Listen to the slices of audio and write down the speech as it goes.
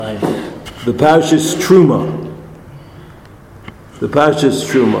The Parshas Truma. The Parshas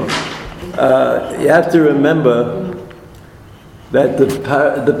Truma. You have to remember that the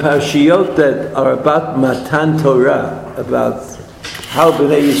Parshiyot that are about Matan Torah, about how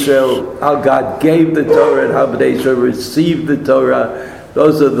Bnei Yisrael, how God gave the Torah and how Bnei Yisrael received the Torah,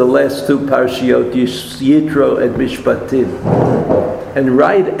 those are the last two Parshiyot, Yitro and Mishpatim. And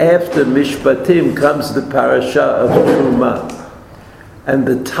right after Mishpatim comes the parasha of Truma. And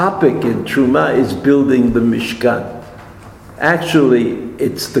the topic in Truma is building the Mishkan. Actually,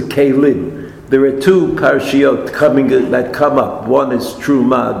 it's the Kelim. There are two parashiyot that come up. One is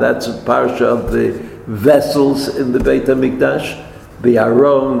Truma, that's a parasha of the vessels in the Beit HaMikdash, the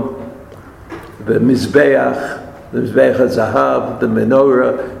Aron, the Mizbeach HaZahav, the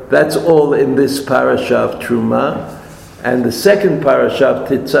Menorah. That's all in this parasha of Truma. And the second parasha of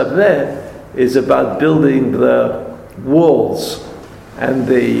Tetzaveh is about building the walls and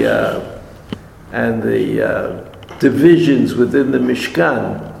the divisions within the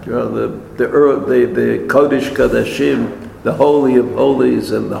Mishkan, you know, the Kodesh Kodashim, the Holy of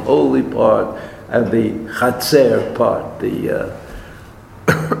Holies, and the holy part, and the Chatzer part, the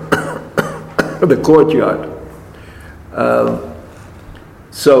the courtyard.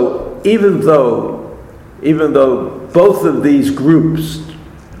 So even though both of these groups,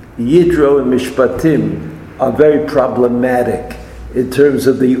 Yitro and Mishpatim, are very problematic in terms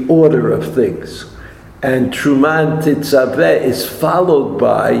of the order of things, and Truma and Tetzaveh is followed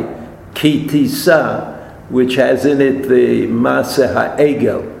by Ki Tisa, which has in it the Maaseh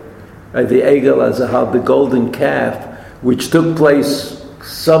HaEgel, the Egel HaZahav, the golden calf, which took place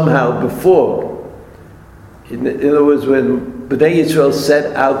somehow before. In other words, when Bnei Yisrael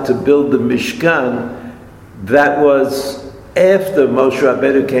set out to build the Mishkan, that was after Moshe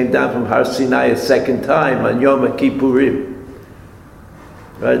Rabbeinu came down from Har Sinai a second time on Yom Kippurim.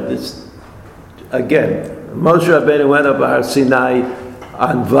 Right? Again, Moshe Rabbeinu went up Har Sinai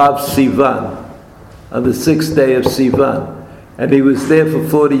on Vav Sivan, on the 6th day of Sivan, and he was there for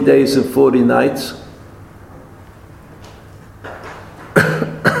 40 days and 40 nights,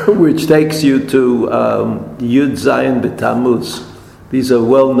 which takes you to Yud Zayin B'Tammuz. These are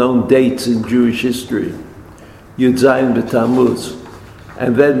well-known dates in Jewish history. Yud Zayin B'Tammuz.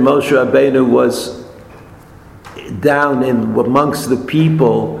 And then Moshe Rabbeinu was down amongst the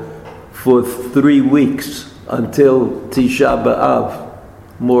people for 3 weeks until Tisha B'Av,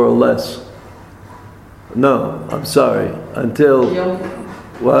 more or less. No, I'm sorry. Until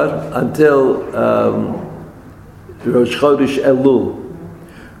what? Until Rosh Chodesh Elul.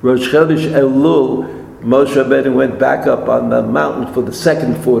 Rosh Chodesh Elul, Moshe Rabbeinu went back up on the mountain for the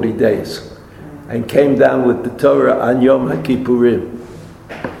second 40 days and came down with the Torah on Yom HaKippurim.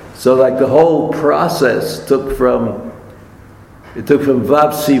 So like the whole process took from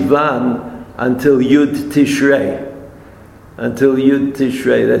Vav Sivan until Yud Tishrei. Until Yud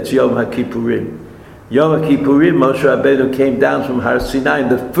Tishrei, that's Yom HaKippurim. Yom HaKippurim, Moshe Rabbeinu came down from Har Sinai,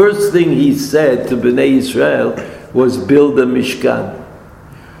 and the first thing he said to Bnei Yisrael was build a Mishkan.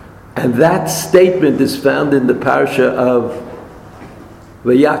 And that statement is found in the parasha of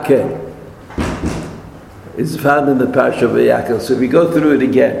Vayakel. It's found in the parasha of Vayakel. So if we go through it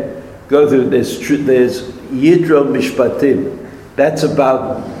again, there's Yitro Mishpatim. That's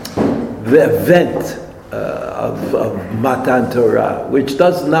about the event of Matan Torah, which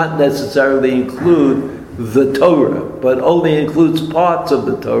does not necessarily include the Torah, but only includes parts of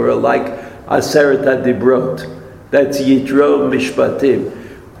the Torah, like Aseret HaDibrot. That's Yitro Mishpatim.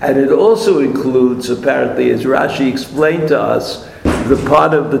 And it also includes, apparently, as Rashi explained to us, the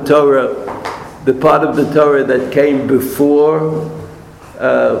part of the Torah that came before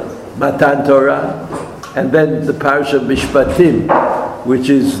Matan Torah, and then the parasha Mishpatim, which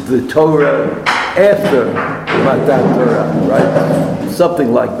is the Torah after Matan Torah, right?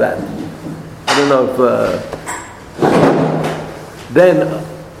 Something like that. I don't know if... then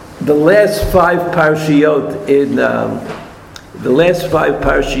the last five parashiyot in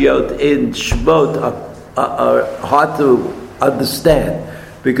Shemot are hard to understand,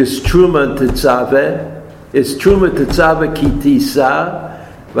 because Truma and Tetzaveh is Truma Tetzaveh Ki Tisa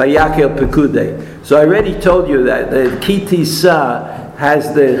Vayakel Pekudei. So I already told you that the Ki Tisa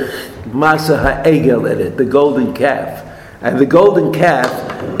has the Maaseh HaEgel in it, the golden calf. And the golden calf,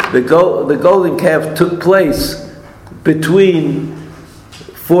 the golden calf took place between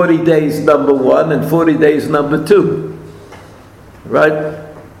 40 days number 1 and 40 days number 2. Right?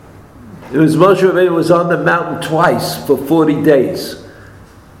 It was Moshe Rabbeinu was on the mountain twice for 40 days.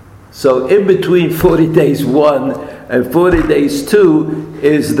 So in between 40 days 1 and 40 days 2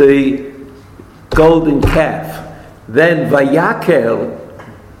 is the golden calf. Then Vayakel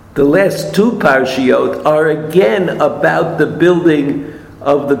The last two parshiot are again about the building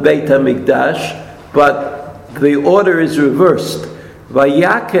of the Beit HaMikdash, but the order is reversed.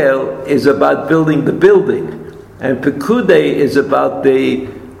 Vayakel is about building the building, and Pekudei is about the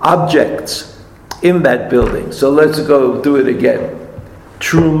objects in that building. So let's go do it again.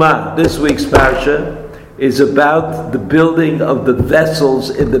 Truma, this week's parsha, is about the building of the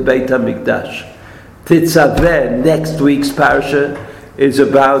vessels in the Beit HaMikdash. Tetzaveh, next week's parsha, is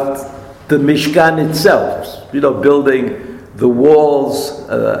about the Mishkan itself. Building the walls,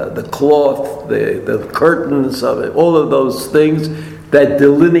 the cloth, the curtains of it, all of those things that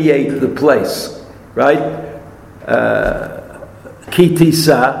delineate the place, right?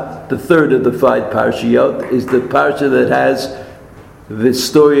 Kitisa, the third of the five parshiyot, is the parsha that has the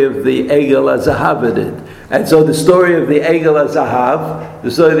story of the Egel HaZahav in it. And so the story of the Egel HaZahav, the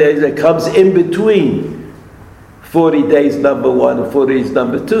story that comes in between 40 days number 1 and 40 days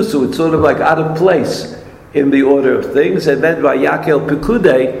number 2, so it's sort of like out of place in the order of things. And then Vayakel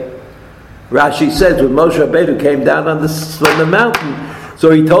Pekudei, Rashi says, when Moshe Rabbeinu came down from the mountain,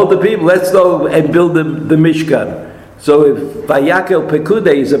 so he told the people, let's go and build the Mishkan. So if Vayakel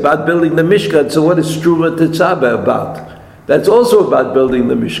Pekudei is about building the Mishkan, so what is Truma Tetzaveh about? That's also about building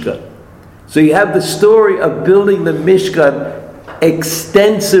the Mishkan. So you have the story of building the Mishkan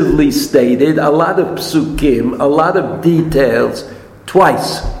extensively stated, a lot of psukim, a lot of details,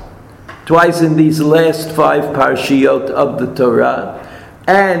 twice in these last five parshiot of the Torah,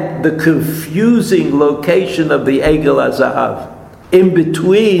 and the confusing location of the Egel HaZahav in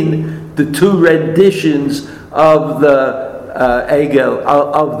between the two renditions of the Egel,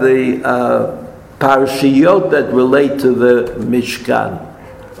 of the parshiot that relate to the Mishkan.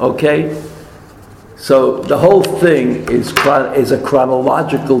 Okay? So the whole thing is a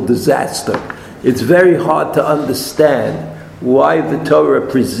chronological disaster. It's very hard to understand why the Torah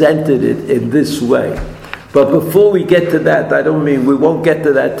presented it in this way. But before we get to that, I don't mean we won't get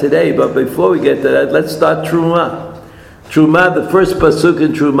to that today, but before we get to that, let's start Truma. Truma, the first pasuk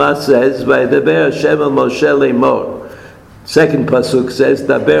in Truma says, Vaydaber Hashem el Moshe le'mor. Second pasuk says,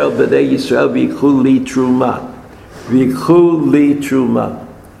 Daber el b'nei Yisrael v'yikhu li Truma. V'yikhu li Truma.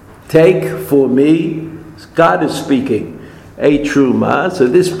 Take for me, God is speaking, a Truma. So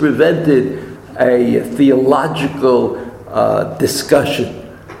this prevented a theological discussion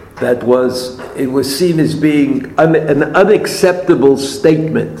that was seen as being an unacceptable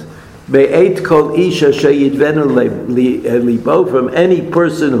statement. Be'et kol isha sheyidvenu libo, from any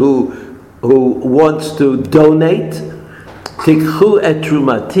person who wants to donate. Tikhu et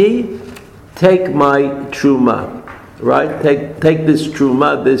trumati, take my truma. Right? Take this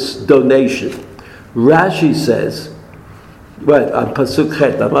truma, this donation. Rashi says, right, on Pasuk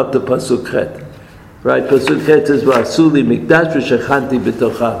Chet, I'm up to Pasuk Chet. Right, Pasuk Chet says, V'asuli mikdash v'shechanti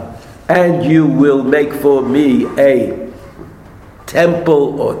b'tocham. And you will make for me a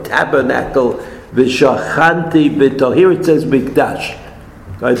temple or tabernacle, v'shechanti b'tocham. Here it says mikdash.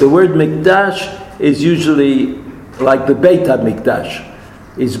 Right, the word mikdash is usually like the Beit HaMikdash.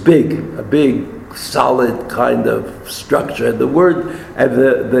 Is big, a big, solid kind of structure. The word and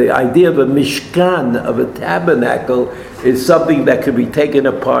the idea of a mishkan, of a tabernacle, is something that could be taken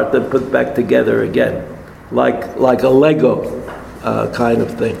apart and put back together again, like a Lego kind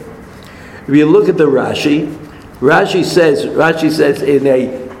of thing. If you look at the Rashi says in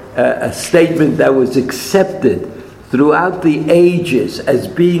a statement that was accepted throughout the ages as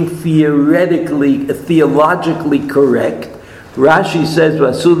being theologically correct. Rashi says,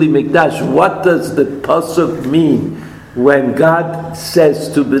 Vasuli Mikdash, what does the pasuk mean when God says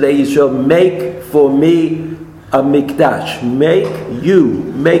to Bnei Yisrael, make for me a Mikdash, make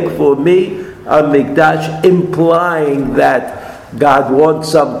for me a Mikdash, implying that God wants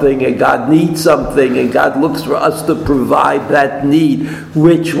something and God needs something and God looks for us to provide that need,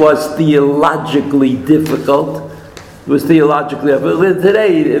 which was theologically difficult. It was theologically difficult.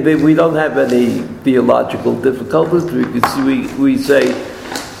 Today, we don't have any theological difficulties. We say,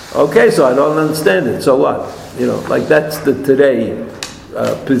 okay, so I don't understand it, so what? Like that's the today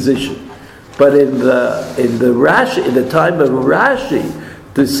position. But in the Rashi, in the time of Rashi,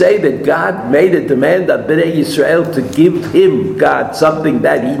 to say that God made a demand on Bnei Yisrael to give him, God, something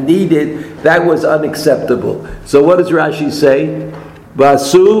that he needed, that was unacceptable. So what does Rashi say?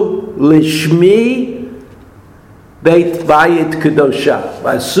 Vasu lishmi Beit Bayit Kedosha.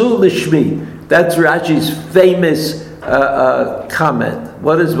 Vasu lishmi. That's Rashi's famous comment.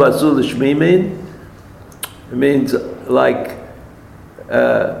 What does Vasu lishmi mean? It means like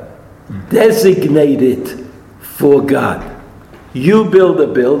designated for God. You build a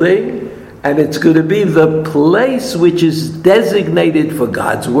building, And it's going to be the place which is designated for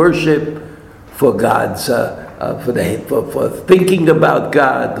God's worship, for God's for thinking about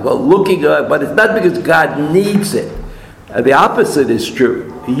God, for looking at. But it's not because God needs it. The opposite is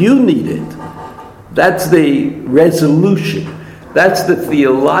true. You need it. That's the resolution. That's the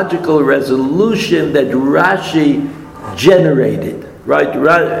theological resolution that Rashi generated, right?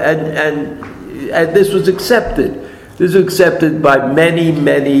 And this was accepted. This is accepted by many,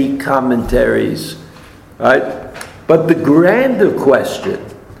 many commentaries, right? But the grander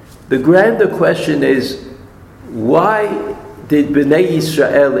question is, why did Bnei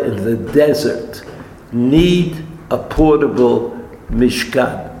Yisrael in the desert need a portable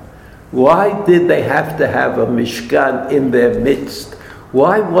Mishkan? Why did they have to have a Mishkan in their midst?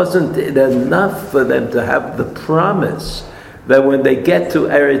 Why wasn't it enough for them to have the promise that when they get to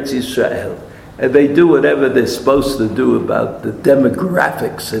Eretz Yisrael, and they do whatever they're supposed to do about the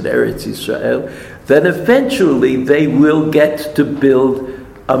demographics in Eretz Yisrael, then eventually they will get to build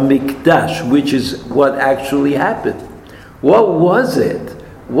a mikdash, which is what actually happened. What was it?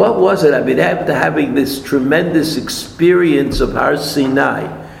 What was it? I mean, after having this tremendous experience of Har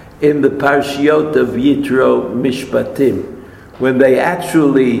Sinai in the Parshiot of Yitro Mishpatim, when they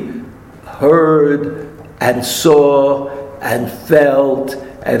actually heard and saw and felt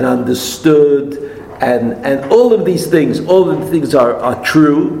and understood, and all of these things, all of the things are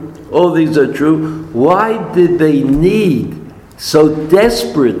true, all these are true. Why did they need so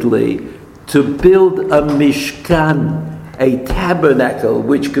desperately to build a Mishkan, a tabernacle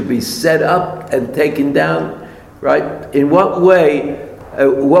which could be set up and taken down, right? In what way,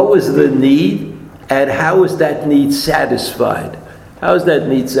 what was the need, and how was that need satisfied? How is that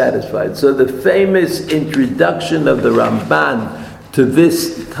need satisfied? So the famous introduction of the Ramban to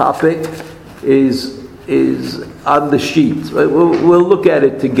this topic is on the sheet. We'll look at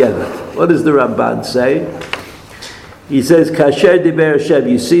it together. What does the Ramban say? He says, Kasher Diber Hashem.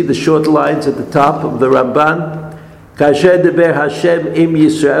 You see the short lines at the top of the Ramban? Kasher Diber Hashem im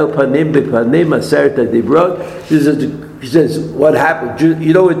Yisrael panim b'panim aseret hadibrot. He says, what happened?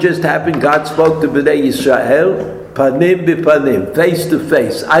 You know what just happened? God spoke to Bnei Yisrael, panim b'panim, face to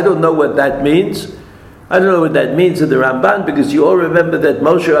face. I don't know what that means. I don't know what that means in the Ramban, because you all remember that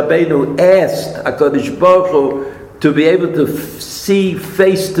Moshe Rabbeinu asked HaKadosh Baruch Hu to be able to see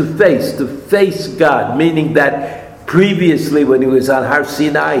face to face God, meaning that previously when he was on Har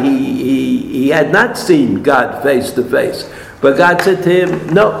Sinai, he had not seen God face to face. But God said to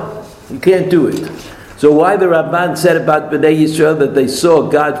him, no, you can't do it. So why the Ramban said about Bnei Yisrael that they saw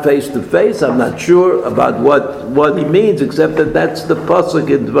God face to face, I'm not sure about what he means, except that that's the pasuk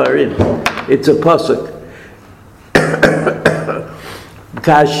in Dvarim. It's a pasuk.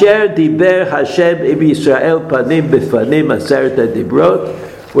 Kasher diber Hashem im Yisrael panim b'fanim aseret hadibrot.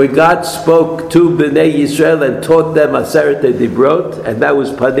 When God spoke to Bnei Yisrael and taught them aseret hadibrot, and that was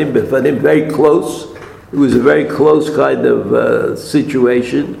panim b'fanim, very close. It was a very close kind of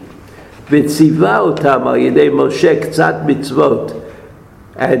situation. V'tziva otam al yedei Moshe k'tzat mitzvot.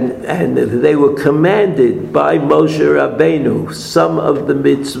 And they were commanded by Moshe Rabbeinu some of the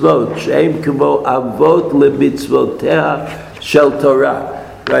mitzvot, she'em k'mo avot lemitzvoteha shel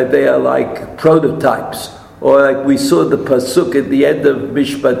Torah, right? They are like prototypes, or like we saw the pasuk at the end of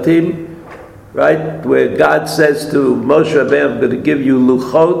Mishpatim, right, where God says to Moshe Rabbeinu, "I'm going to give you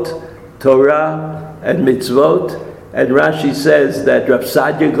luchot, Torah, and mitzvot." And Rashi says that Rav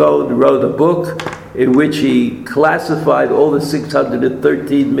Saadia Gaon wrote a book in which he classified all the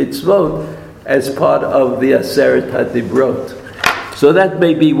 613 mitzvot as part of the Aseret HaDibrot. So that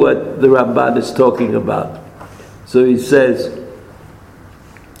may be what the Ramban is talking about. So he says,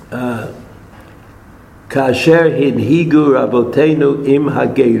 Kasher hinhigu rabotenu im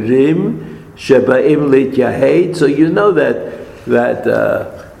hagerim shebaim lityahed. So you know that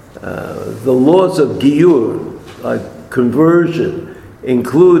the laws of Giyur, conversion,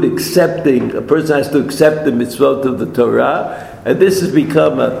 include accepting, a person has to accept the mitzvot of the Torah, and this has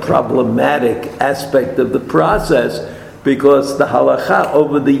become a problematic aspect of the process because the halacha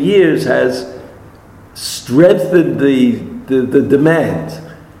over the years has strengthened the demand.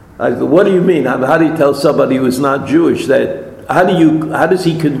 Like, what do you mean? How do you tell somebody who is not Jewish that, how does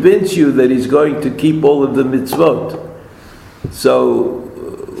he convince you that he's going to keep all of the mitzvot? So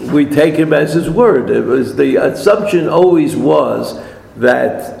we take him as his word. It was, the assumption always was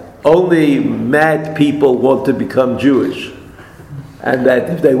that only mad people want to become Jewish, and that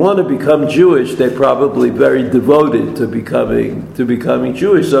if they want to become Jewish, they're probably very devoted to becoming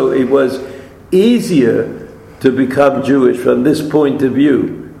Jewish. So it was easier to become Jewish from this point of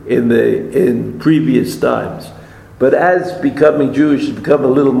view in previous times. But as becoming Jewish has become a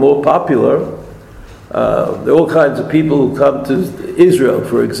little more popular, there are all kinds of people who come to Israel,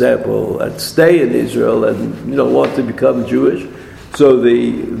 for example, and stay in Israel and want to become Jewish. So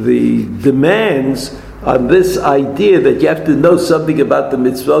the demands on this idea that you have to know something about the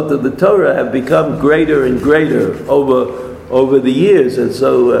mitzvot of the Torah have become greater and greater over the years. And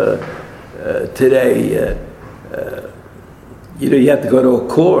so today, you have to go to a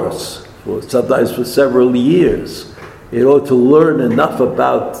course, sometimes for several years, in order to learn enough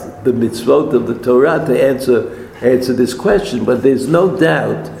about the mitzvot of the Torah to answer this question. But there's no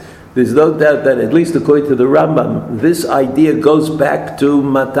doubt that, at least according to the Rambam, this idea goes back to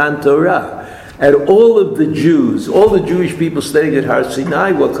Matan Torah. And all of the Jews, all the Jewish people staying at Har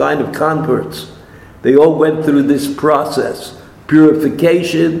Sinai were kind of converts. They all went through this process: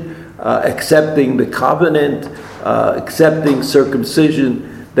 purification, accepting the covenant, accepting circumcision.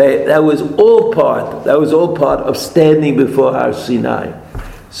 That was all part of standing before Har Sinai.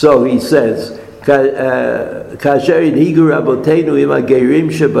 So he says,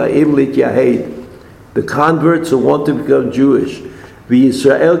 the converts who want to become Jewish,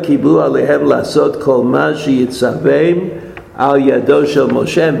 V'Yisrael kibu alehem lasot kol ma sheyitzavim al yado shel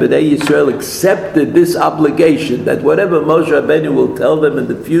Moshe. And Bnei Yisrael accepted this obligation that whatever Moshe Rabbeinu will tell them in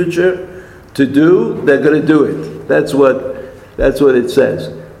the future to do, they're going to do it. That's what it says.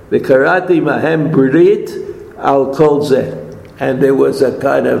 V'karati mahem brit al kol zeh. And there was a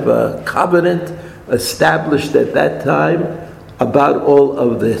kind of a covenant established at that time about all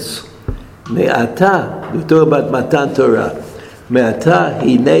of this. Me'ata, we're talking about Matan Torah. Me'ata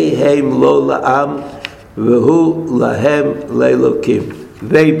hineihem lo la'am v'hu lahem le'elokim.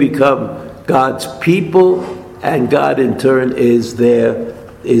 They become God's people, and God in turn is their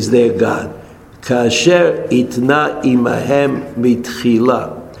God. Kasher itna imahem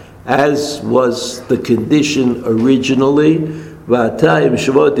mitchila, as was the condition originally. V'atayim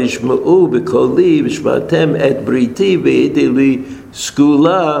shvot ishma'u b'koli v'shmatem et briti v'idili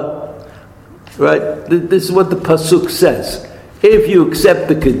skula. Right? This is what the pasuk says. If you accept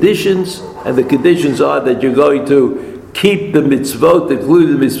the conditions, and the conditions are that you're going to keep the mitzvot,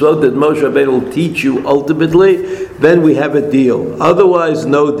 including the mitzvot that Moshe Rabbeinu will teach you ultimately, then we have a deal. Otherwise,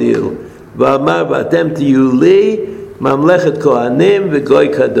 no deal. V'amar v'atem tiyu li mamlechet kohanim v'goy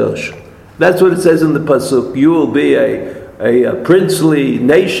kadosh. That's what it says in the pasuk. You will be a princely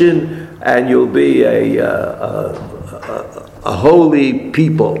nation, and you'll be a holy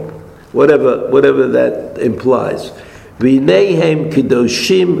people, whatever that implies. V'neihem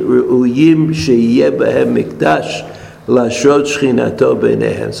kedoshim re'uyim sheyeh behem mikdash lashrod shchinato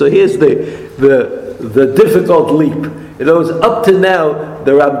b'neihem. So here's the difficult leap. In other words, up to now,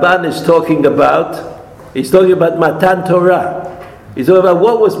 the Ramban is talking about Matan Torah. He's talking about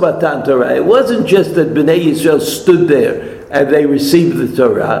what was Matan Torah. It wasn't just that Bnei Yisrael stood there and they received the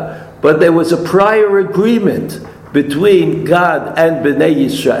Torah, but there was a prior agreement between God and Bnei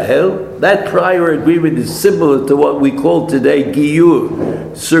Yisrael. That prior agreement is similar to what we call today Giyur.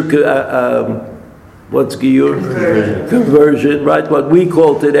 What's Giyur? Conversion, right? What we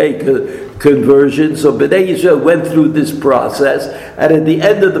call today conversion. So Bnei Yisrael went through this process, and at the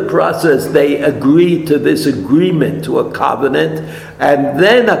end of the process, they agreed to this agreement, to a covenant, and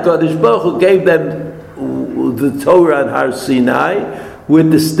then HaKadosh Baruch Hu gave them the Torah on Har Sinai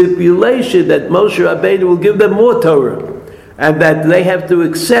with the stipulation that Moshe Rabbeinu will give them more Torah, and that they have to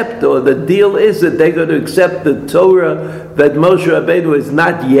accept, or the deal is that they're going to accept the Torah that Moshe Rabbeinu has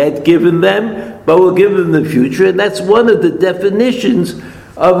not yet given them, but will give them in the future. And that's one of the definitions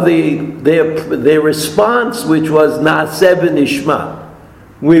of their response, which was Na'aseh v'nishma.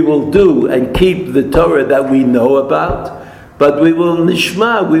 We will do and keep the Torah that we know about, but we will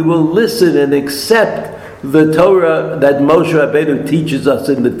nishma, we will listen and accept the Torah that Moshe Rabbeinu teaches us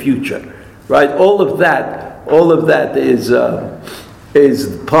in the future. Right? All of that is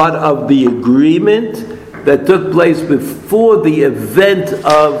part of the agreement that took place before the event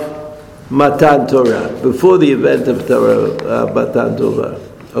of Matan Torah, before the event of Matan Torah.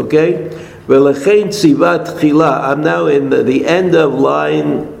 Okay? V'lechein tzivat tchila. I'm now in the end of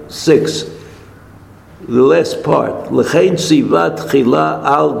line 6. The last part. Lechein tzivat tchila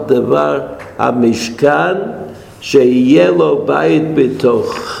al devar hamishkan sheyeh lo bayit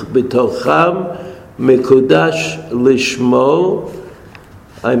betocham mekudash lishmo.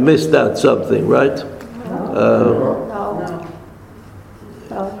 I missed out something, right?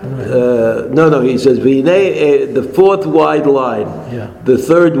 No, he says, the fourth wide line, the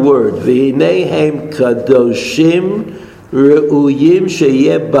third word, V'hineihem kadoshim re'uyim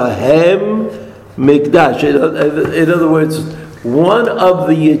sheyeh bahem mikdash. In other words, one of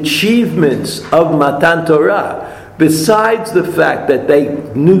the achievements of Matan Torah, besides the fact that they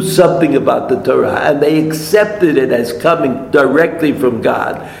knew something about the Torah and they accepted it as coming directly from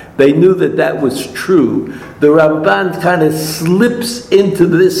God, they knew that that was true, the Ramban kind of slips into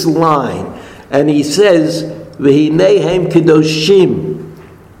this line, and he says, V'hinehem kedoshim.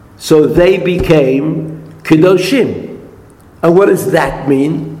 So they became kedoshim. And what does that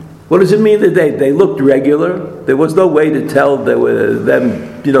mean? What does it mean that they looked regular? There was no way to tell they were them,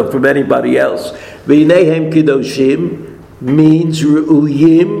 from anybody else. V'hinehem kedoshim means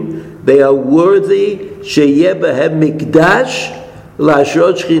ru'uyim. They are worthy. Sheyeh behem mikdash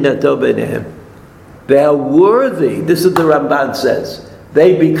la'ashrot shchinato b'neihem. They are worthy. This is what the Ramban says.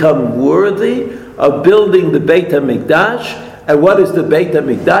 They become worthy of building the Beit HaMikdash. And what is the Beit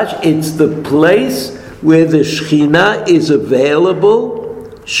HaMikdash? It's the place where the Shekhinah is available.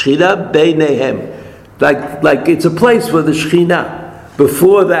 Shekhinah beinehem. Like it's a place for the Shekhinah.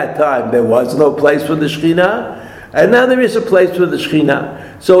 Before that time, there was no place for the Shekhinah. And now there is a place for the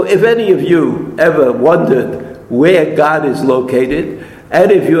Shekhinah. So if any of you ever wondered where God is located,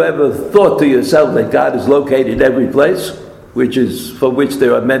 and if you ever thought to yourself that God is located every place, for which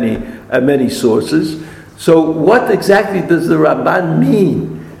there are many sources. So what exactly does the Ramban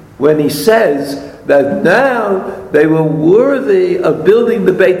mean when he says that now they were worthy of building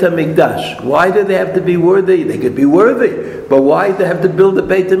the Beit HaMikdash? Why do they have to be worthy? They could be worthy, but why do they have to build the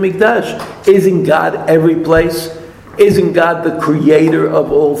Beit HaMikdash? Isn't God every place? Isn't God the creator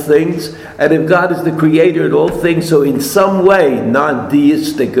of all things? And if God is the creator of all things, so in some way,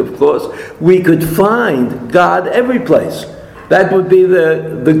 non-deistic of course, we could find God every place. That would be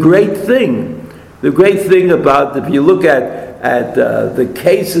the great thing. The great thing about, if you look at the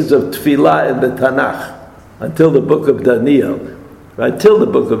cases of tefillah in the Tanakh, until the book of Daniel, right? Till the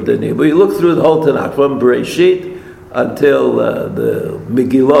book of Daniel. But you look through the whole Tanakh, from Bereshit until the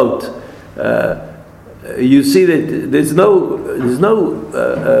Megillot, you see that there's no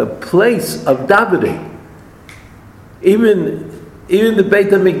place of davening. Even the Beit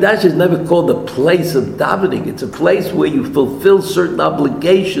HaMikdash is never called a place of davening. It's a place where you fulfill certain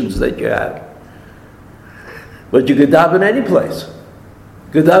obligations that you have. But you could daven any place.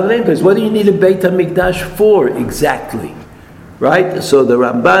 You could daven any place. What do you need a Beit HaMikdash for exactly? Right? So the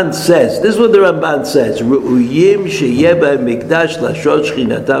Ramban says, this is what the Ramban says, Ru'uyim sheyeh b'hem mikdash lashot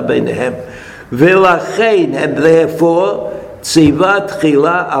shchinata beinehem. V'lachein, and therefore, tziva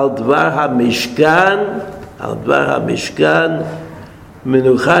tchila al dvar hamishkan,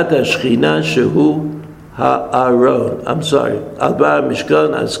 menuchat hashchina shehu ha'aron. I'm sorry, al dvar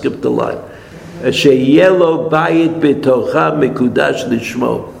hamishkan, I skipped the line. Sheyeh lo bayit b'tocha mekudash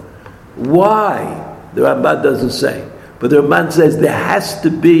lishmo. Why? The Ramban doesn't say. But the Ramban says there has to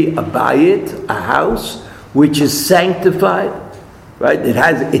be a bayit, a house, which is sanctified. Right?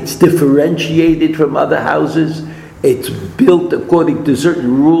 It's differentiated from other houses. It's built according to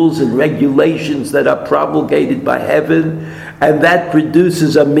certain rules and regulations that are promulgated by heaven, and that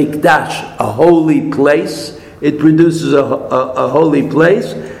produces a mikdash, a holy place. It produces a holy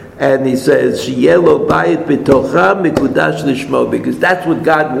place, and he says, "Yelo bayit b'tocha mikudash lishmo," because that's what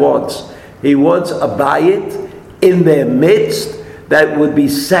God wants. He wants a bayit in their midst that would be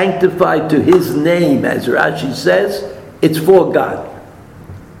sanctified to His name, as Rashi says. It's for God.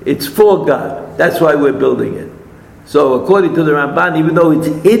 It's for God. That's why we're building it. So according to the Ramban, even though it's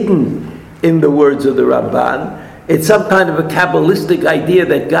hidden in the words of the Ramban, it's some kind of a Kabbalistic idea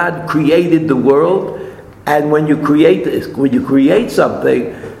that God created the world, and when you create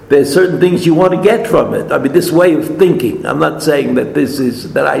something, there's certain things you want to get from it. I mean, this way of thinking. I'm not saying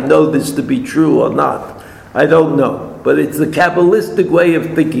that I know this to be true or not. I don't know. But it's the Kabbalistic way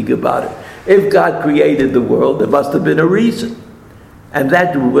of thinking about it. If God created the world, there must have been a reason. And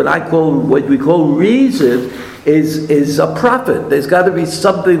that, what we call reason, is a profit. There's got to be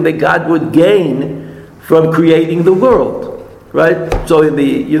something that God would gain from creating the world, right? So that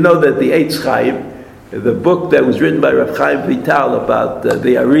the Eitz Chaim, the book that was written by Rav Chaim Vital about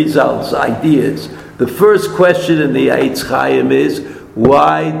the Arizal's ideas, the first question in the Eitz Chaim is,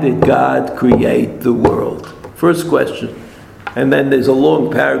 why did God create the world? First question. And then there's a long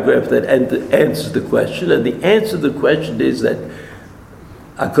paragraph that answers the question, and the answer to the question is that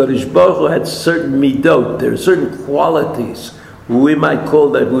HaKadosh Baruch Hu had certain midot, there are certain qualities. We might call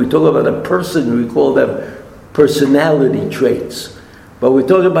them, when we talk about a person, we call them personality traits. But we're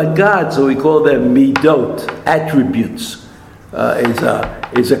talking about God, so we call them midot, attributes,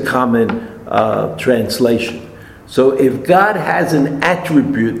 is a common translation. So if God has an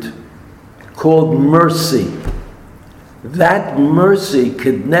attribute called mercy, that mercy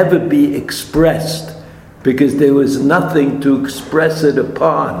could never be expressed because there was nothing to express it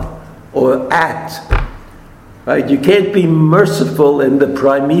upon or at. Right? You can't be merciful in the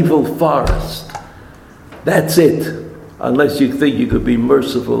primeval forest. That's it. Unless you think you could be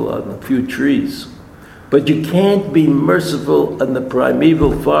merciful on a few trees. But you can't be merciful in the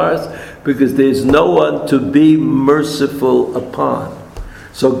primeval forest because there's no one to be merciful upon.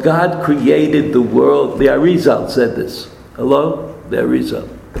 So God created the world. The Arizal said this. Hello? The Arizal.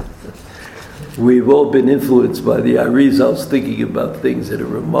 We've all been influenced by the Arizals thinking about things in a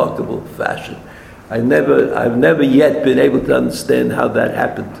remarkable fashion. I've never yet been able to understand how that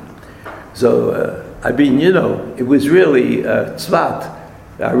happened. So, it was really Tzvat,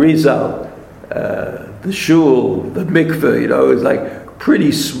 Arizal, the shul, the mikveh, it was like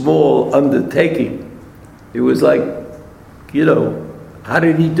pretty small undertaking. It was like, how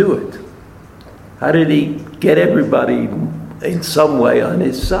did he do it? How did he get everybody in some way on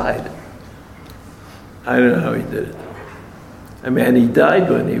his side? I don't know how he did it. And he died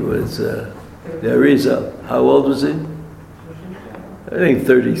when he was the Arizal. How old was he? I think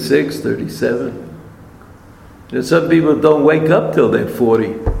 36, 37. Some people don't wake up till they're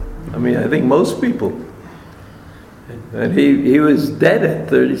 40. I think most people. And he was dead at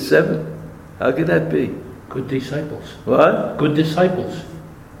 37. How could that be? Good disciples. What? Good disciples.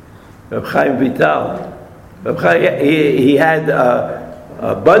 Reb Chaim Vital. He had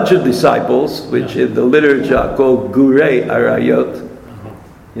a bunch of disciples, which in the literature are called Gurei Arayot.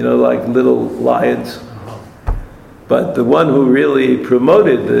 Like little lions. But the one who really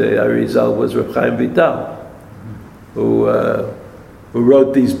promoted the Arizal was Reb Chaim Vital, who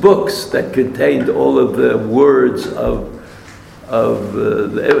wrote these books that contained all of the words of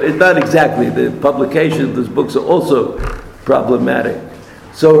not exactly, the publication of those books are also problematic.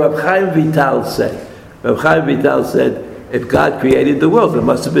 So Reb Chaim Vital said, if God created the world, there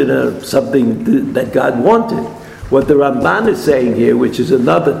must have been something that God wanted. What the Ramban is saying here, which is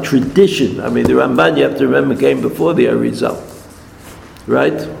another tradition, the Ramban, you have to remember, came before the Arizal,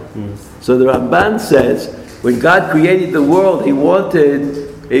 right? So the Ramban says, when God created the world, He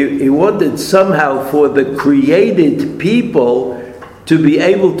wanted somehow for the created people to be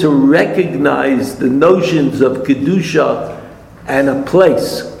able to recognize the notions of Kedusha and a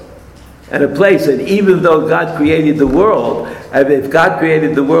place. And even though God created the world, and if God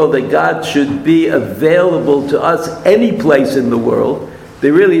created the world, that God should be available to us any place in the world,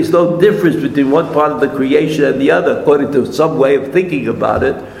 there really is no difference between one part of the creation and the other, according to some way of thinking about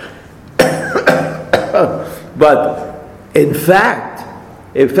it. But in fact,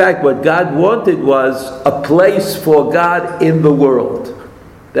 what God wanted was a place for God in the world.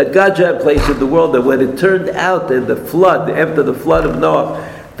 That God should have a place in the world, that when it turned out in the flood, after the flood of Noah,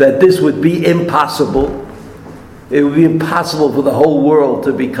 that this would be impossible. It would be impossible for the whole world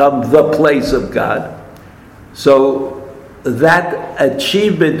to become the place of God. So that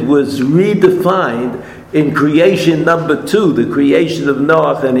achievement was redefined in creation number 2, the creation of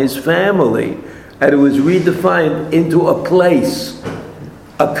Noah and his family. And it was redefined into a place,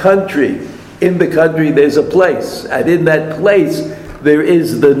 a country. In the country there's a place. And in that place there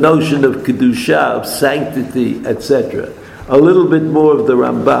is the notion of Kedusha, of sanctity, etc. A little bit more of the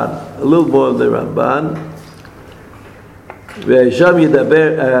Ramban. ושם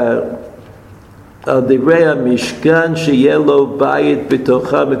ידבר על דברי המשכן שיהיה לו בית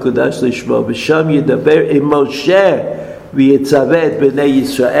בתוכה מקודש לשמו, ושם ידבר עם משה ויצווה את בני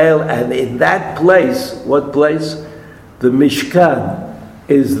ישראל. And in that place, what place? The Mishkan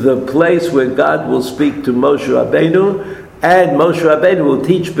is the place where God will speak to Moshe Rabbeinu, and Moshe Rabbeinu will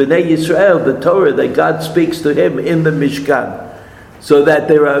teach Bnei Yisrael the Torah that God speaks to him in the Mishkan. So that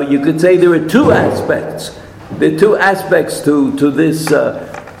you could say there are two aspects. There are two aspects to this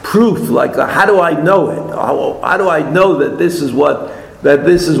proof. Like, how do I know it? How do I know that this is what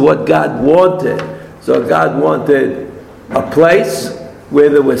God wanted? So God wanted a place where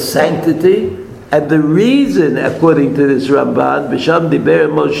there was sanctity, and the reason, according to this Ramban, B'sham diber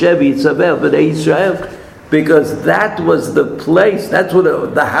Moshe v'yitzavel b'nei Yisrael, because that was the place. That's what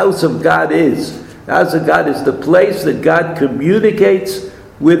the house of God is. The house of God is the place that God communicates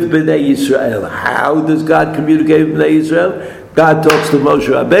with Bnei Yisrael. How does God communicate with Bnei Yisrael? God talks to Moshe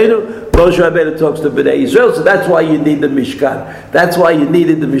Rabbeinu. Moshe Rabbeinu talks to Bnei Yisrael. So that's why you need the Mishkan. That's why you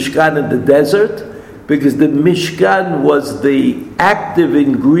needed the Mishkan in the desert, because the Mishkan was the active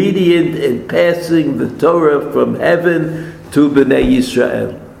ingredient in passing the Torah from heaven to Bnei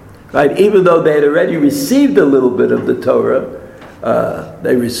Yisrael. Right? Even though they had already received a little bit of the Torah,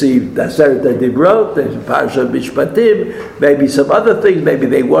 they received Aseret HaDibrot, Parashat Mishpatim, maybe some other things, maybe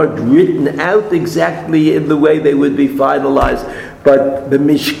they weren't written out exactly in the way they would be finalized, but the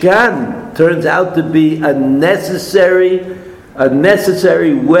Mishkan turns out to be a necessary a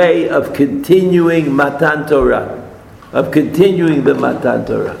necessary way of continuing Matan Torah, of continuing the Matan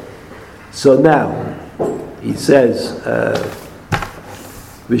Torah. So now, he says,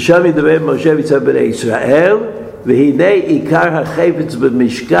 V'sham yidaber Moshe v'yitzar b'nei Yisrael, v'hinei ikar ha'chayvetz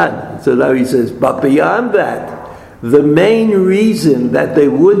b'mishkan. So now he says, but beyond that, the main reason that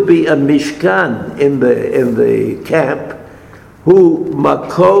there would be a mishkan in the camp, hu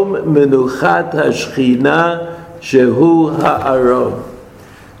makom menuchat hashchina shehu ha'aron.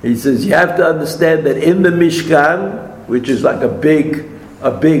 He says you have to understand that in the mishkan, which is like a big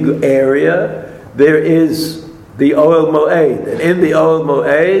area, there is the Ohel Moed, and in the Ohel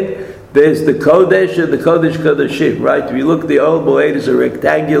Moed there's the Kodesh and the Kodesh Kodeshim. Right? If you look, the Ohel Moed is a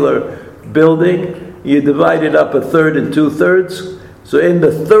rectangular building. You divide it up a third and 2/3. So in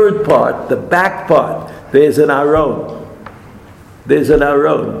the third part, the back part, there's an aron. There's an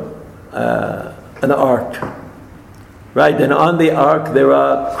aron, an ark. Right? And on the ark there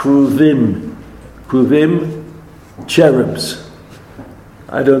are kruvim. Kruvim, cherubs.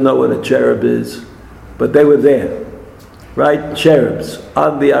 I don't know what a cherub is, but they were there. Right? Cherubs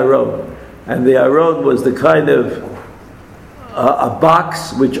on the aron. And the aron was the kind of a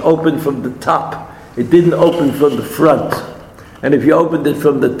box which opened from the top. It didn't open from the front. And if you opened it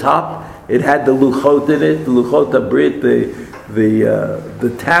from the top, it had the luchot in it, the luchot abrit, the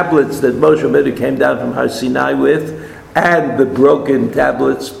tablets that Moshe Rabbeinu came down from Har Sinai with, and the broken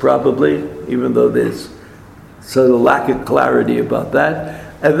tablets probably, even though there's sort of lack of clarity about that.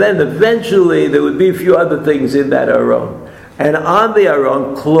 And then eventually there would be a few other things in that aron. And on the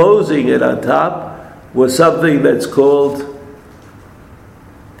aron, closing it on top, was something that's called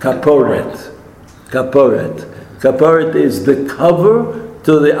kaporet. Kaporet. Kaporet is the cover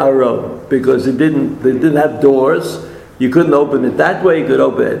to the aron, because they didn't have doors. You couldn't open it that way. You could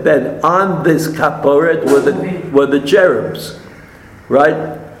open it. Then on this kaporet were the cherubs,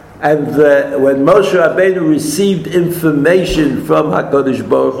 right? And when Moshe Rabbeinu received information from Hakadosh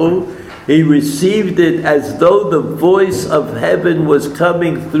Baruch Hu, he received it as though the voice of heaven was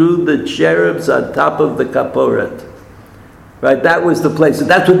coming through the cherubs on top of the kaporet. Right, that was the place. And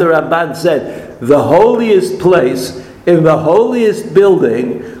that's what the Ramban said. The holiest place in the holiest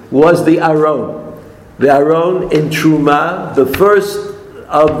building was the Aron. The Aron in Truma, the first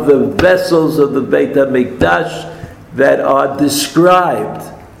of the vessels of the Beit HaMikdash that are described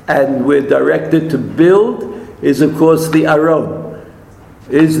and we're directed to build is, of course, the Aron.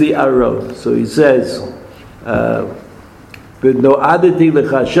 Is the Aron. So he says, God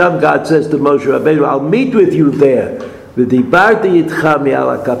says to Moshe Rabbeinu, I'll meet with you there. That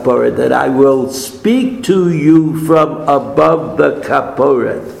I will speak to you from above the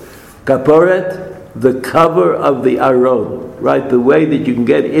kaporet. Kaporet, the cover of the aron, right? The way that you can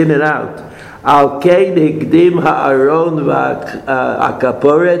get in and out. Al kein hikdim ha'aron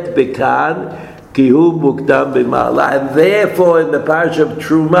v'akaporet bekan ki hu mukdam b'ma'ala. And therefore, in the parish of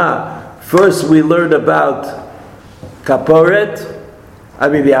Truma, first we learn about kaporet.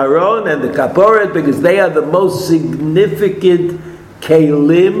 The Aron and the Kaporet, because they are the most significant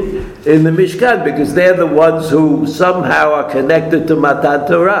kelim in the Mishkan, because they're the ones who somehow are connected to Matan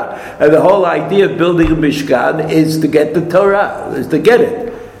Torah. And the whole idea of building a Mishkan is to get the Torah, is to get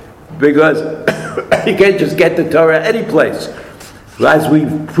it. Because you can't just get the Torah any place. As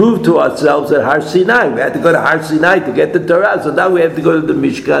we've proved to ourselves at Har Sinai, we had to go to Har Sinai to get the Torah, so now we have to go to the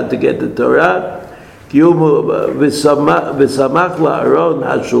Mishkan to get the Torah. V'samach la'aron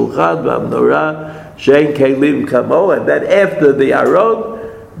ha'shulchan v'amnorah she'en kelim kamo. And then after the aron,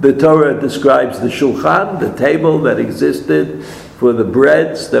 the Torah describes the shulchan, the table that existed for the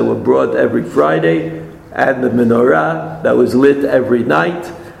breads that were brought every Friday, and the menorah that was lit every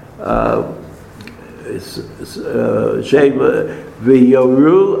night.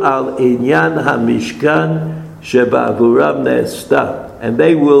 V'yoru al inyan hamishkan sheba'avuram ne'estah. And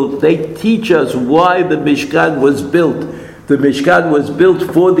they teach us why the Mishkan was built. The Mishkan was built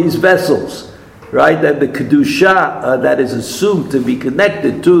for these vessels, right? And the Kedusha that is assumed to be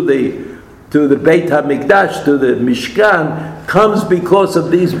connected to the Beit HaMikdash, to the Mishkan, comes because of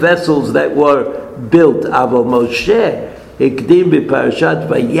these vessels that were built. Avo Moshe hikdim b'parashat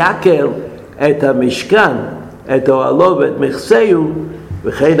Vayakel et HaMishkan et Ohalov et Mechseyu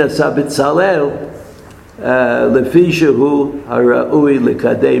v'chein asa B'tzalel lefi shehu haraui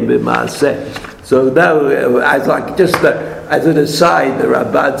lekadem b'maaseh. So now, as an aside, the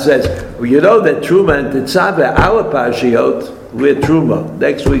Ramban says, well, you know that Truma and Tetzaveh, our Parshiot, we're Truma.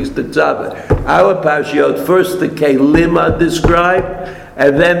 Next week's Tetzaveh. Our Parshiot, first the Kelim are described,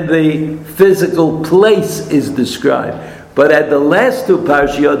 and then the physical place is described. But at the last two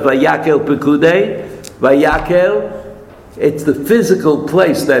Parshiot, Vayakel Pekudei, Vayakel It's the physical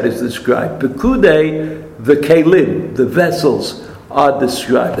place that is described. Pekudei, the kelim, the vessels, are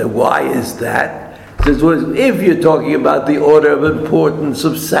described. And why is that? It says, well, if you're talking about the order of importance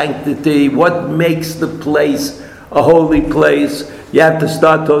of sanctity, what makes the place a holy place, you have to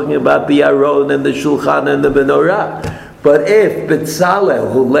start talking about the Aron and the Shulchan and the Menorah. But if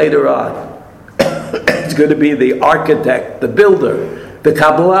Betzalel, who later on is going to be the architect, the builder, the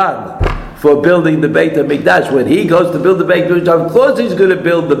Kabbalan, for building the Beit HaMikdash, when he goes to build the Beit HaMikdash, of course he's going to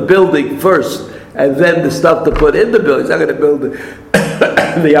build the building first, and then the stuff to put in the building. He's not going to build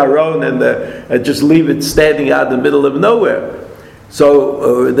the Aron and just leave it standing out in the middle of nowhere.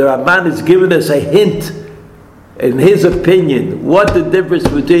 So the Ramban has given us a hint, in his opinion, what the difference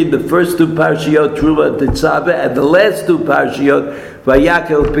between the first two Parshiot, Truma and Tetzaveh, and the last two Parshiot,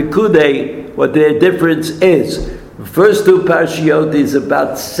 Vayakel Pekudei, what their difference is. The first two Parshiot is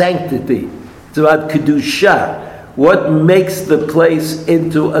about sanctity. It's about Kedusha. What makes the place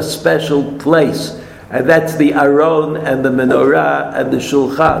into a special place? And that's the Aron and the Menorah and the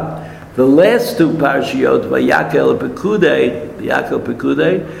Shulchan. The last two Parshiot, Vayakel Pekudei,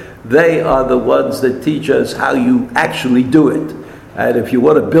 they are the ones that teach us how you actually do it. And if you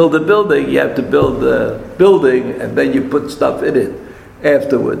want to build a building, you have to build the building and then you put stuff in it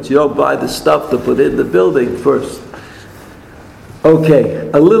afterwards. You don't buy the stuff to put in the building first. Okay,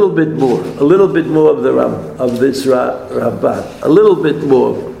 a little bit more of this Ramban, a little bit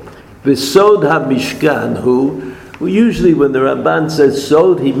more. V'sod ha-mishkan, who usually when the Ramban says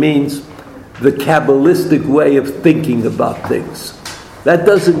sod, he means the Kabbalistic way of thinking about things. That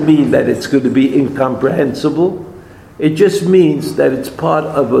doesn't mean that it's going to be incomprehensible. It just means that it's part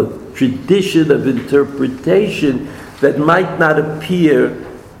of a tradition of interpretation that might not appear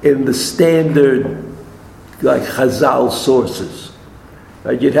in the standard, like Chazal sources.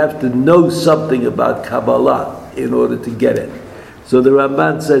 Right? You'd have to know something about Kabbalah in order to get it. So the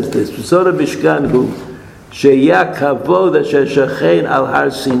Ramban says this: "V'sod ha-mishkan hu sheya kavod asher shochein al har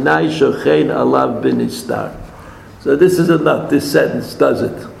Sinai shochein alav b'nistar." So this is enough. This sentence does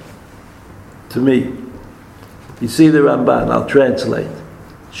it to me. You see the Ramban, I'll translate.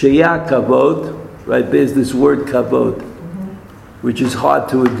 Sheya kavod, right, there's this word kavod, which is hard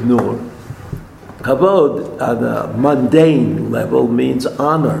to ignore. Kavod, on a mundane level, means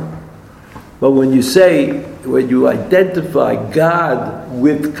honor. But when you identify God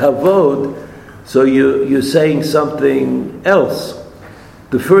with kavod, so you're saying something else.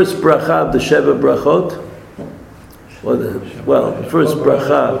 The first bracha of the Sheva Brachot, the first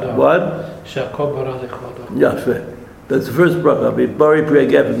bracha, what? Yeah, that's the first bracha. I mean, Bari Priya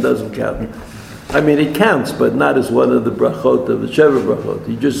Geffen doesn't count. I mean, it counts, but not as one of the brachot of the Sheva Brachot.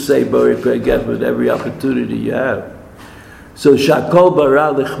 You just say Bari Priya Geffen every opportunity you have. So, Shakol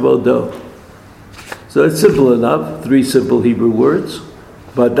bara lichvodo. So it's simple enough, 3 simple Hebrew words,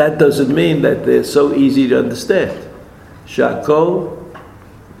 but that doesn't mean that they're so easy to understand. Shakol,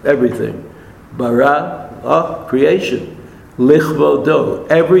 everything. Bara, creation. Lichvodo,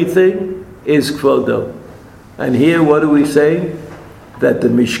 everything is kvodo. And here, what are we saying? That the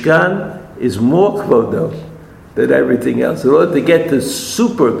Mishkan is more kvodo than everything else. In order to get to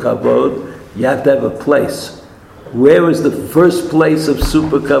super kavod, you have to have a place. Where was the first place of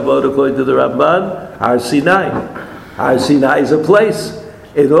super kavod according to the Ramban? Har Sinai. Har Sinai is a place.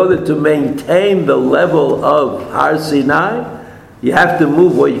 In order to maintain the level of Har Sinai, you have to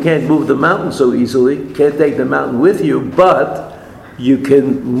move. Well, you can't move the mountain so easily. You can't take the mountain with you, but you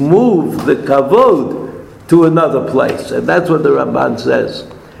can move the kavod to another place. And that's what the Ramban says.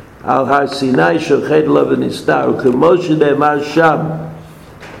 Al Har Sinai shochet lo v'nistar u'kemoshe ne'emar sham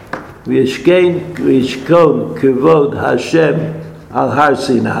v'yishkon kavod Hashem al Har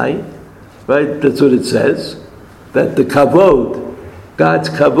Sinai. Right? That's what it says. That the kavod, God's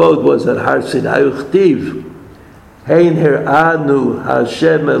kavod, was at Har Sinai. Uchtiv Hein hir'anu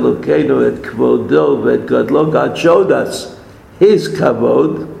Hashem Elokeinu et kvodo v'et gadlo. God showed us His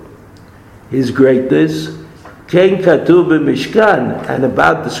kavod, His greatness. Kein katuv b'mishkan, and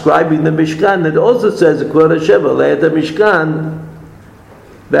about describing the Mishkan, it also says, Kvod Hashem alei et Mishkan,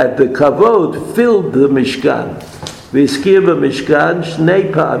 that the kavod filled the Mishkan. V'izkir b'mishkan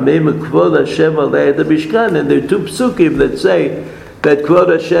shnei pa'amim Kvod Hashem alei et Mishkan, and there are 2 psukim that say that Kvod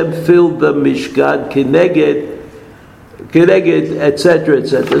Hashem filled the Mishkan, Keneged, etc.,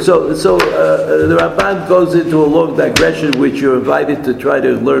 etc. So the Ramban goes into a long digression, which you're invited to try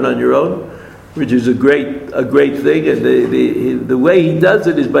to learn on your own, which is a great thing, and the way he does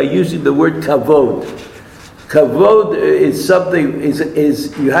it is by using the word kavod. Kavod is something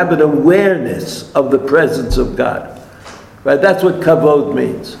is you have an awareness of the presence of God, right? That's what kavod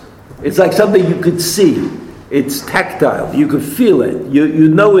means. It's like something you could see. it's tactile. You can feel it. You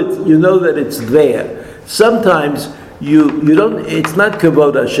know it. You know that it's there. Sometimes you don't. It's not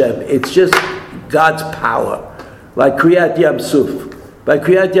kavod Hashem. It's just God's power, like Kriyat Yam Suf. By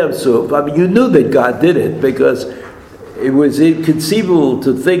Kriyat Yam Suf, I mean, you knew that God did it because it was inconceivable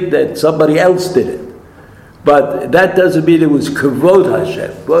to think that somebody else did it. But that doesn't mean it was kavod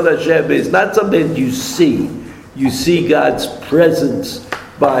Hashem. Kavod Hashem is not something that you see. You see God's presence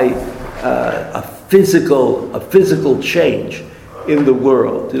by a physical change in the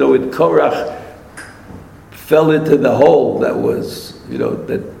world. You know, when Korach fell into the hole that was,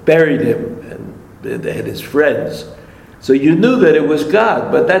 that buried him and his friends. So you knew that it was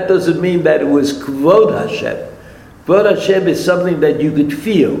God, but that doesn't mean that it was Kvod Hashem. Kvod Hashem is something that you could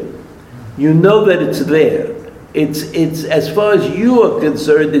feel. You know that it's there. It's as far as you are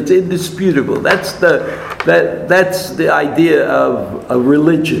concerned, it's indisputable. That's the idea of a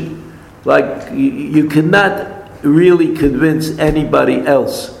religion. Like you cannot really convince anybody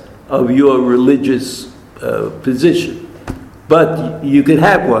else of your religious position, but you could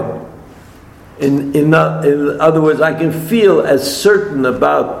have one. In other words, I can feel as certain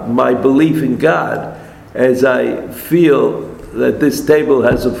about my belief in God as I feel that this table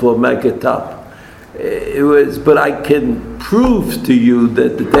has a formica top. But I can prove to you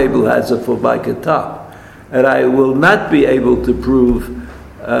that the table has a formica top, and I will not be able to prove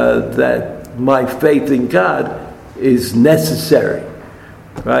that my faith in God is necessary.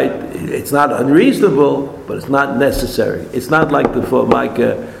 Right? It's not unreasonable, but it's not necessary. It's not like the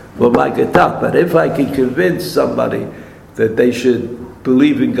formica top. But if I can convince somebody that they should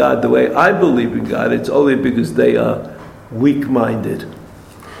believe in God the way I believe in God, it's only because they are weak-minded.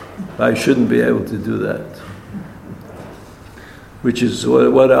 I shouldn't be able to do that. Which is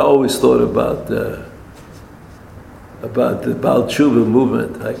what I always thought about the Baal Tshuva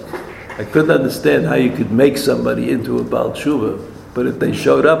movement. I couldn't understand how you could make somebody into a Baal Tshuva, but if they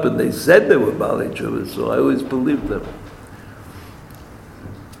showed up and they said they were Baal Tshuva, so I always believed them.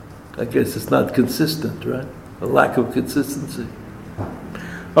 I guess it's not consistent, right? A lack of consistency.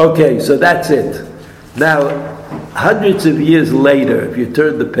 Okay, so that's it. Now, hundreds of years later, if you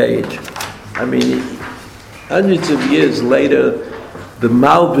turn the page, hundreds of years later, the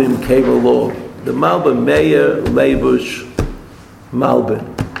Malbim came along. The Malbim, Meir Levush Malbim.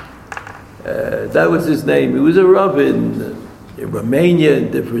 That was his name. He was a Rav in Romania, in a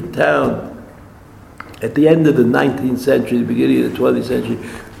different town. At the end of the 19th century, the beginning of the 20th century,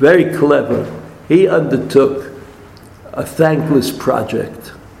 very clever. He undertook a thankless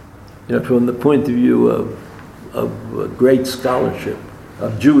project, from the point of view of great scholarship,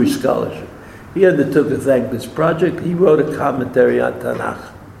 of Jewish scholarship. He undertook a thankless project. He wrote a commentary on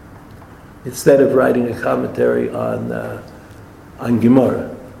Tanakh instead of writing a commentary on Gemara.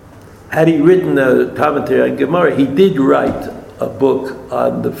 Had he written a commentary on Gemara, he did write a book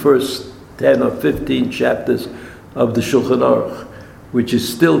on the first 10 or 15 chapters of the Shulchan Aruch, which is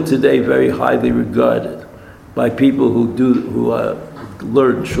still today very highly regarded by people who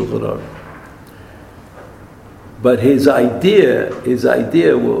learn Shulchan Aruch. But his idea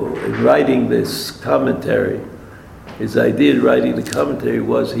in writing this commentary,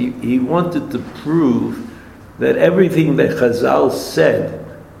 was he wanted to prove that everything that Chazal said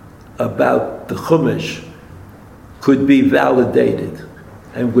about the Chumash could be validated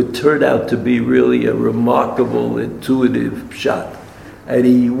and would turn out to be really a remarkable, intuitive shot. And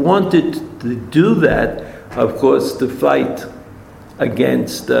he wanted to do that, of course, to fight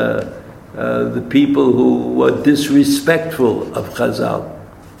against the people who were disrespectful of Chazal.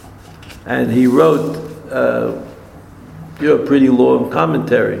 And he wrote a pretty long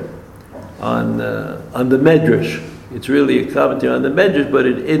commentary on the Medrash. It's really a commentary on the Medrash, but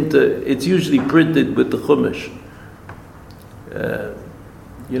it's usually printed with the Chumash.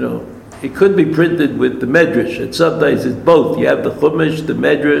 It could be printed with the Medrash, and sometimes it's both. You have the Chumash, the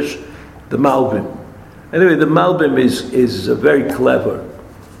Medrash, the Malbim. Anyway, the Malbim is very clever.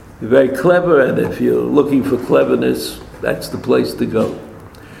 Very clever, and if you're looking for cleverness, that's the place to go.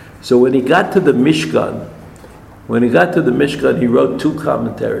 So when he got to the Mishkan, he wrote two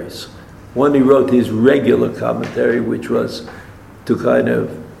commentaries. One, he wrote his regular commentary, which was to kind of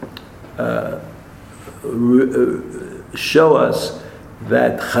show us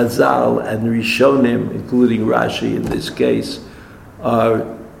that Chazal and Rishonim, including Rashi in this case, are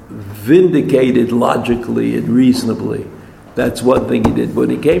vindicated logically and reasonably. That's one thing he did. When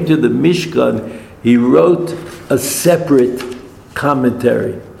he came to the Mishkan, he wrote a separate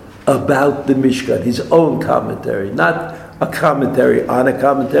commentary about the Mishkan, his own commentary, not a commentary on a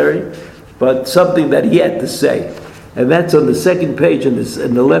commentary, but something that he had to say. And that's on the second page in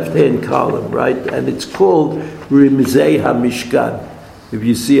the left-hand column, right? And it's called Rimzei HaMishkan, if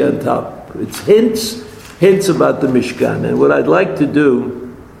you see on top. It's hints about the Mishkan. And what I'd like to do,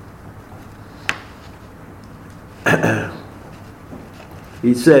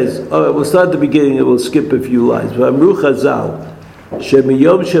 he says, we'll start at the beginning and we'll skip a few lines. V'amru Chazal,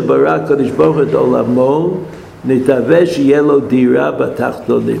 Shemiyom shebara Kadosh Baruch et olamo, nitavesh yelo dira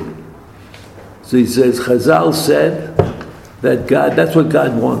batachtonim. So he says, Chazal said that God, that's what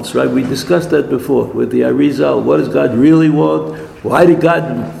God wants, right? We discussed that before with the Arizal. What does God really want? Why did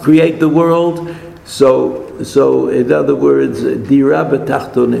God create the world? So in other words, dira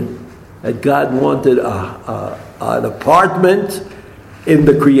batachtonim. That God wanted an apartment in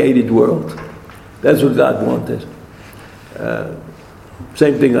the created world. That's what God wanted.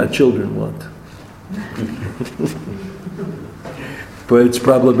 Same thing our children want. But it's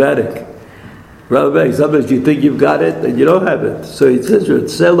problematic. Sometimes you think you've got it and you don't have it. So it says,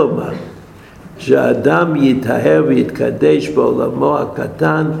 Seloma, Sha'adam yitaher v'yitkadesh ba'olamo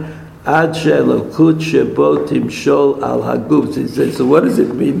ha'katan ad she'elokut shebo timshol al haguf. He says, so what does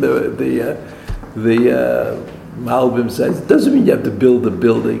it mean? The Malbim says, it doesn't mean you have to build a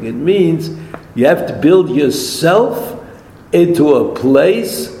building. It means you have to build yourself into a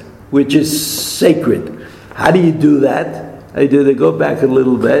place which is sacred. How do you do that? How do you do that? Go back a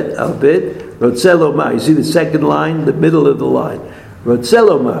bit. Rotzelomar, you see the second line, the middle of the line.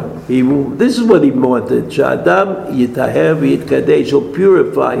 Rotzelomar, this is what he wanted. Sha'adam yitaher v'yitkadesh, he'll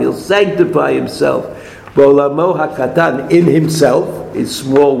purify, he'll sanctify himself. B'olamo hakatan, in himself, his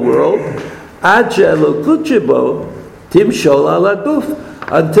small world. Ad she'elokut shebo timshol al haguf,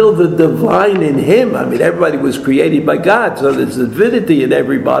 until the divine in him, I mean everybody was created by God, so there's divinity in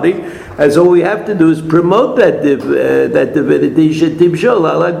everybody, and so all we have to do is promote that divinity, shetimshol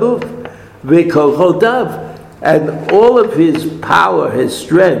al haguf, v'kol chotav, and all of his power, his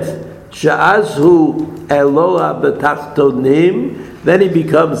strength, sha'azhu Eloah b'tachtonim, then he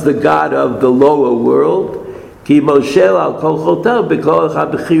becomes the God of the lower world, ki moshel al kol chotav b'kol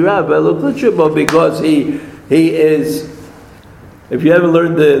ha'bechira v'elokut shebo, because he is. If you ever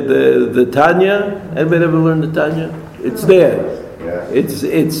learned the Tanya, anybody ever learned the Tanya? It's there. Yeah.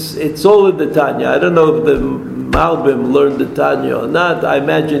 It's all in the Tanya. I don't know if the Malbim learned the Tanya or not. I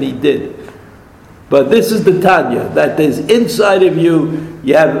imagine he did. But this is the Tanya, that there's inside of you,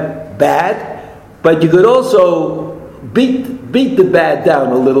 you have bad, but you could also beat the bad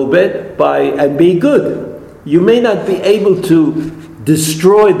down a little bit and be good. You may not be able to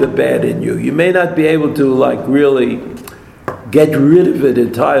destroy the bad in you. You may not be able to really get rid of it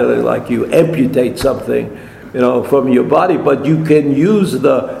entirely, like you amputate something, from your body, but you can use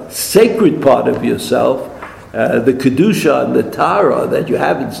the sacred part of yourself, the kedusha and the tara that you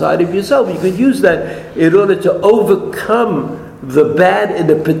have inside of yourself. You can use that in order to overcome the bad in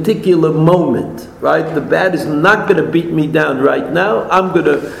a particular moment. Right? The bad is not going to beat me down right now. I'm going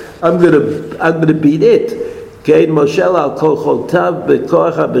to beat it. Okay, Moshel al kol chotav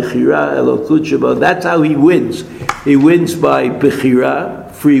b'koach ha'bechira elokut shebo. That's how he wins. He wins by bechira,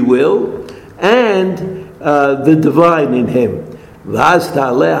 free will, and the divine in him. V'az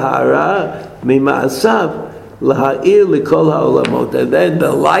ta'aleh ha'ara mima'asav laha'ir l'kol ha'olamot. And then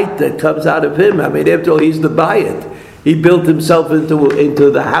the light that comes out of him, after all, he's the bayit. He built himself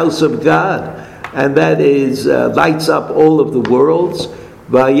into the house of God, and that is lights up all of the worlds.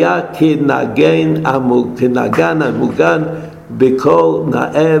 Vaya kinagan amugan b'kol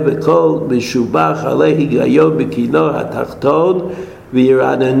na'eh b'kol mishubach alehi gayon b'kinor hatachton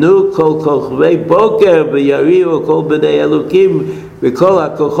v'yiranenu kol kochvei boker v'yariu kol b'nei elukim v'kol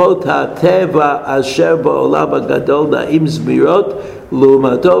hakochot ha'teva asher ba'olam hagadol na'im zmirot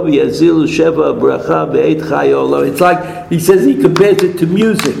l'umato v'yazilu sheva bracha b'eit chayo olam. It's like, he says, he compares it to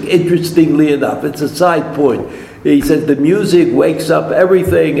music, interestingly enough. It's a side point. He says the music wakes up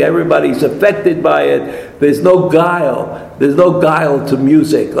everything, everybody's affected by it. There's no guile to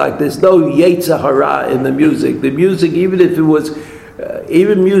music. Like there's no Yetzer Hara in the music. The music, even if it was,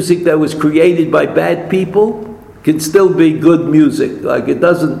 even music that was created by bad people, can still be good music. Like it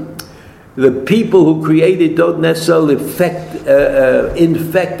doesn't, the people who create it don't necessarily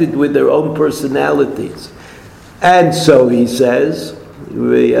infected with their own personalities. And so he says,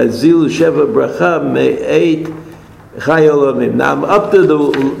 Azilu Sheva Bracha Me'eit. Now I'm up to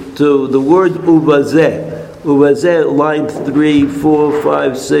the word uvazeh. Uvazeh, line 3, 4,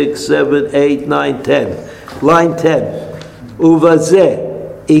 5, 6, 7, 8, 9, 10. Line 10.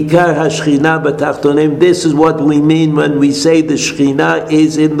 Uvazeh, ikar hashchina b'tachtonim. This is what we mean when we say the Shechina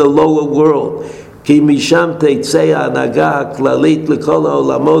is in the lower world. Ki misham teitzei hanaga haklalit l'kol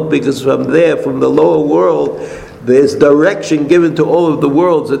ha'olamot, because from there, from the lower world, there's direction given to all of the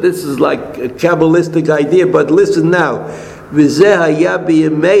worlds. So this is like a Kabbalistic idea, but listen now. V'zeh haya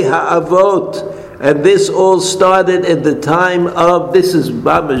b'yemei ha'avot. And this all started at the time of, this is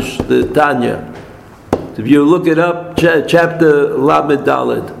Mamish, the Tanya. If you look it up, chapter Lamed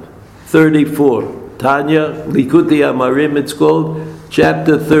Daled, 34. Tanya, Likutei Amarim it's called,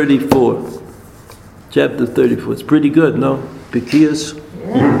 chapter 34. Chapter 34. It's pretty good, no? Pikias?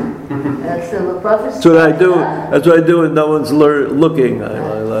 Yeah. That's what I do. That's what I do when no one's looking.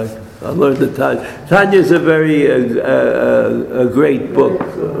 I learned the Tanya. Tanya is a very a great book.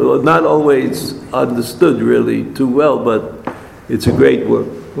 Not always understood really too well, but it's a great work.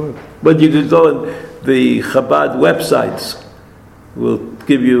 But you could go on the Chabad websites. Will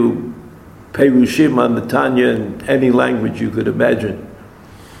give you Perushim on the Tanya in any language you could imagine.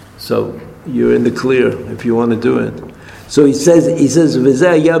 So you're in the clear if you want to do it. So he says,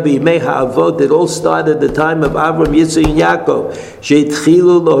 V'zeh yabi mei ha'avot, it all started at the time of Avram, Yitzchak, and Yaakov.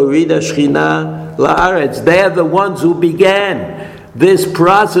 She'itchilu lohorida shchina la'aretz. They are the ones who began this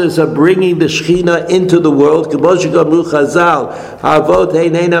process of bringing the Shekhinah into the world.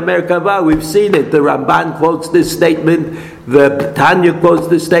 We've seen it. The Ramban quotes this statement. The Tanya quotes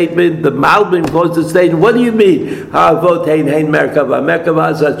this statement. The Malbim quotes this statement. What do you mean? Ha'avot hein Merkava.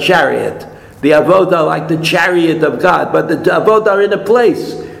 Merkava is a chariot. The Avot are like the chariot of God. But the Avot are in a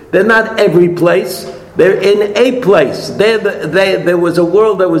place. They're not every place. They're in a place. There was a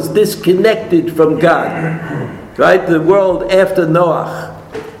world that was disconnected from God. Right? The world after Noach.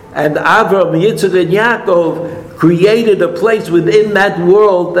 And Avram, Yitzchak, and Yaakov created a place within that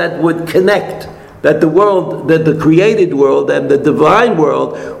world that would connect. That the created world and the divine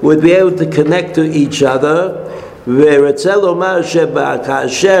world would be able to connect to each other. These all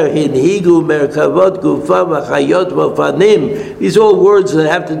words that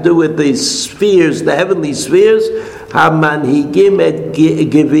have to do with the spheres, the heavenly spheres.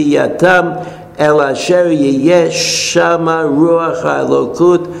 El asher yeh shama ruach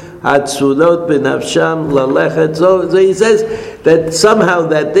ha'elokut hatzulot b'nafsham lalechet. So he says that somehow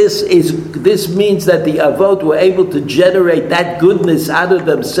that this means that the Avot were able to generate that goodness out of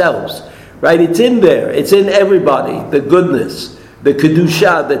themselves. Right? It's in there. It's in everybody. The goodness, the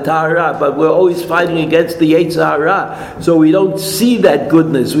kedusha, the tahara. But we're always fighting against the Yetzer Hara. So we don't see that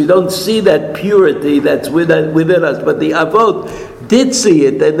goodness. We don't see that purity that's within us. But the Avot did see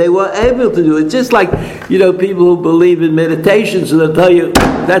it, and they were able to do it. Just like, people who believe in meditation, so they'll tell you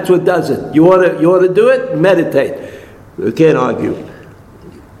that's what does it. You want to do it? Meditate. We can't argue.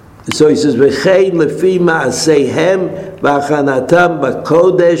 So he says, "V'chein lefi ma'aseihem v'achanatam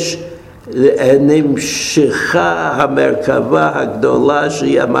b'kodesh nimshecha hamerkava hagdola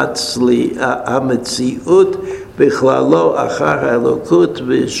shehi hametziut b'chlalo achar ha'elokut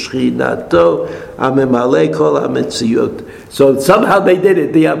v'shchinato hamemale kol hametziut." So somehow they did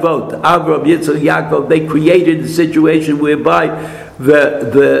it, the Avot, Avram, Yitzchak, Yaakov, they created a situation whereby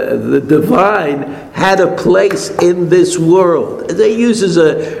the divine had a place in this world. They use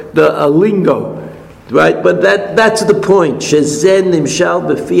a lingo, right? But that's the point. Shezen nimshal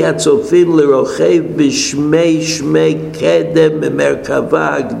b'fi hatzofim l'rochev b'shmei shmei kedem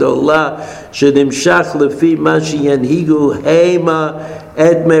b'merkava hagdola shenimshach l'fi ma sheyanhigu heima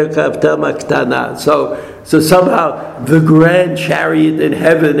et merkavtam haktana. So somehow the grand chariot in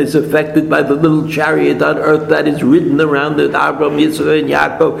heaven is affected by the little chariot on earth that is ridden around it, Abraham, Yitzchak, and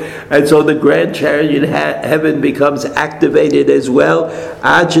Yaakov. And so the grand chariot in heaven becomes activated as well.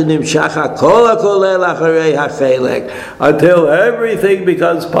 Until everything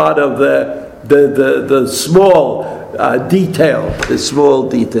becomes part of the small detail. The small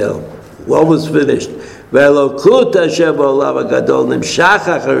detail. What was finished? Ve'elokut asher ba'olam ha'gadol nimshach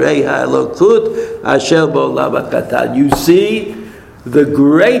acharei ha'elokut asher ba'olam ha'katan. You see, the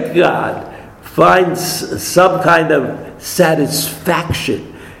great God finds some kind of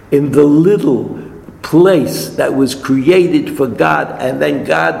satisfaction in the little place that was created for God, and then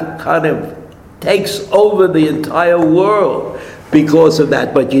God kind of takes over the entire world because of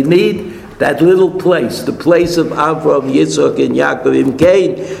that. But you need that little place, the place of Avram, Yitzchak, and Yaakov.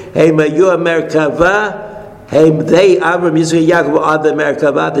 Imkein, Heim hayu merkava, they, Avram, Yitzchak, Yaakov, are the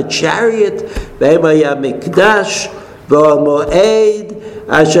merkava, the chariot. Heim haya mikdash, v'moed,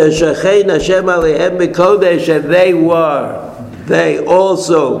 asher shechein Hashem alehem b'kodesh, and they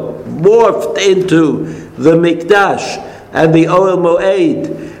also morphed into the mikdash and the Ohel Moed,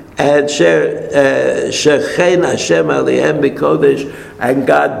 and shechein Hashem alehem b'kodesh, and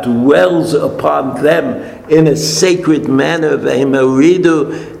God dwells upon them in a sacred manner.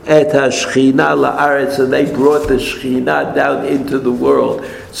 V'himoridu et hashchina la'aretz, and they brought the Shekhinah down into the world.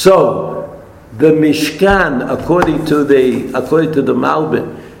 So the Mishkan, according to the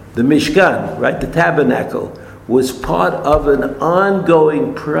Malbim, the Mishkan, right, the tabernacle, was part of an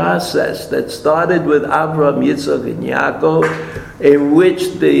ongoing process that started with Abraham, Yitzchak, and Yaakov, in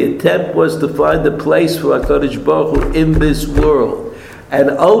which the attempt was to find a place for HaKadosh Baruch Hu in this world. And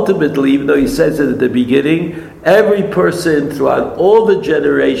ultimately, even though he says it at the beginning, every person throughout all the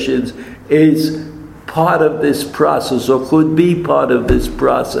generations is part of this process, or could be part of this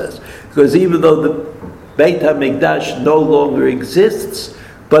process. Because even though the Beit HaMikdash no longer exists,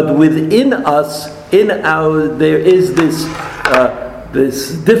 but within us, there is this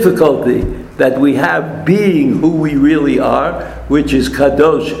difficulty that we have being who we really are, which is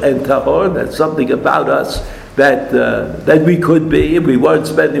kadosh and tahor. That's something about us that we could be if we weren't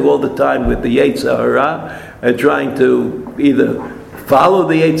spending all the time with the Yetzer Hara and trying to either follow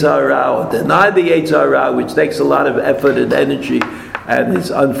the Yetzer Hara or deny the Yetzer Hara, which takes a lot of effort and energy and is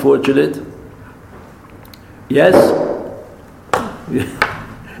unfortunate. Yes?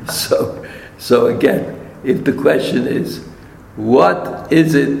 So again, if the question is, what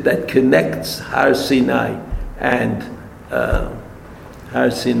is it that connects Har Sinai and the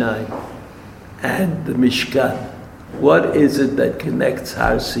Mishkan? What is it that connects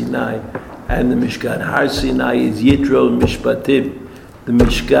Har Sinai and the Mishkan? Har Sinai is Yitro Mishpatim. The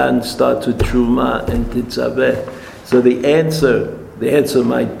Mishkan starts with Truma and Titzaveh. So the answer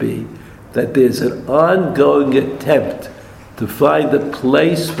might be that there's an ongoing attempt to find a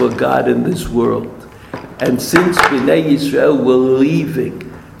place for God in this world. And since Bnei Yisrael were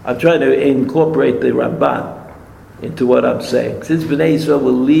leaving, I'm trying to incorporate the Ramban into what I'm saying. Since Bnei Yisrael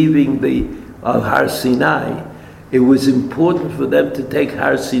were leaving the Har Sinai, it was important for them to take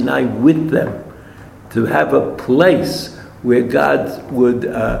Har Sinai with them, to have a place where God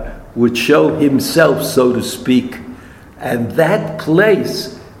would show Himself, so to speak. And that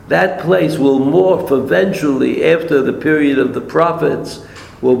place will morph eventually after the period of the prophets,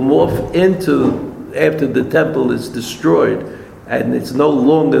 will morph into, after the temple is destroyed, and it's no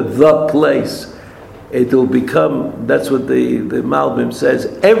longer the place. It will become, that's what the Malbim says,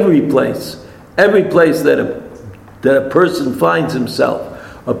 every place that a person finds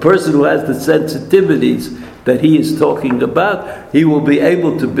himself, a person who has the sensitivities that he is talking about, he will be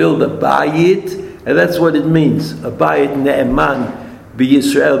able to build a bayit, and that's what it means, a bayit ne'eman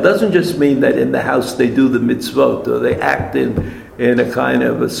b'Yisrael. Doesn't just mean that in the house they do the mitzvot, or they act in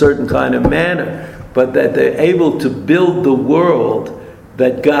a certain kind of manner, but that they're able to build the world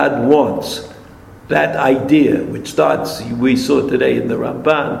that God wants. That idea, which starts, we saw today in the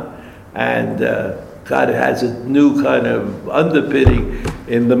Ramban, and God has a new kind of underpinning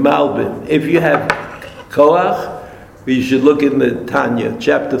in the Malbim. If you have Koach, you should look in the Tanya,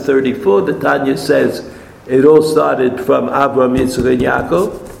 chapter 34. The Tanya says it all started from Abraham, Yitzchak, and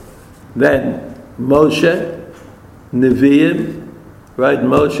Yaakov, then Moshe, Nevi'im, right?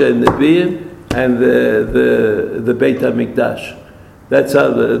 Moshe and Nevi'im, and the Beit HaMikdash. That's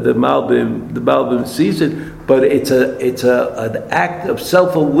how the Malbim sees it. But it's an act of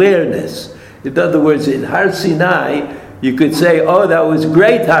self-awareness. In other words, in Har Sinai, you could say, "Oh, that was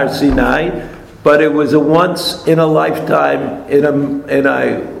great, Har Sinai," but it was a once in a lifetime, in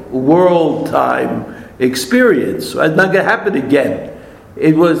a world time experience. So it's not going to happen again.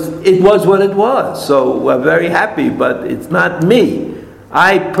 It was what it was. So we're very happy, but it's not me.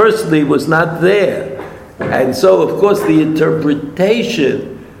 I personally was not there. And so, of course, the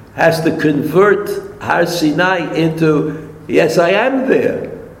interpretation has to convert Har Sinai into, yes, I am there.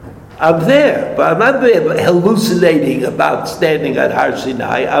 I'm there, but I'm not there hallucinating about standing at Har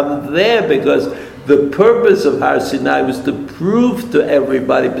Sinai. I'm there because the purpose of Har Sinai was to prove to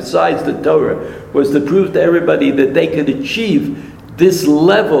everybody, besides the Torah, was to prove to everybody that they could achieve this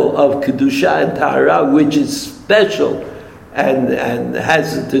level of Kedusha and Tahara, which is special and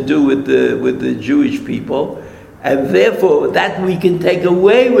has to do with the Jewish people, and therefore that we can take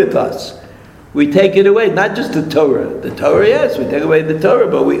away with us. We take it away, not just the Torah. The Torah, yes, we take away the Torah,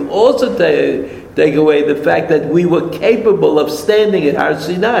 but we also take away the fact that we were capable of standing at Har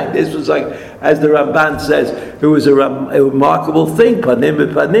Sinai. This was like, as the Ramban says, it was a remarkable thing, panim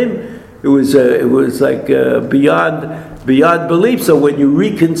b'panim. It was like beyond belief. So when you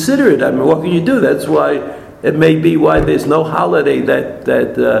reconsider it, I mean, what can you do? That's why it may be why there's no holiday that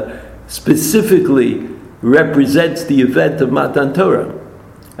specifically represents the event of Matan Torah.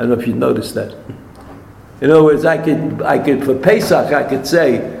 I don't know if you noticed that. In other words, I could for Pesach, I could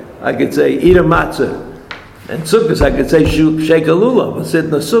say eat a matzah, and Sukkot, I could say shake a lulav, or sit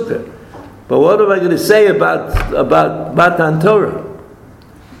in a sukkah. But what am I going to say about Matan Torah?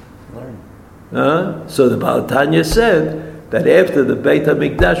 So the Baal Tanya said that after the Beit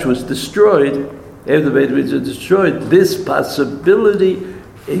HaMikdash was destroyed, this possibility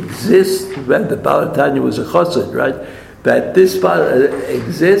exists, when the Baal HaTanya was a chassid, right? That this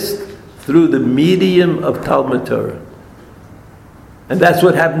exists through the medium of Talmud Torah. And that's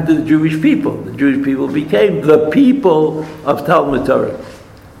what happened to the Jewish people. The Jewish people became the people of Talmud Torah.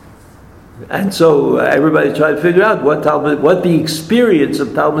 And so everybody tried to figure out what the experience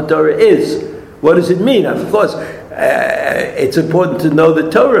of Talmud Torah is. What does it mean? And of course, it's important to know the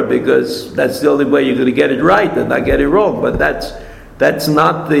Torah, because that's the only way you're going to get it right and not get it wrong. But that's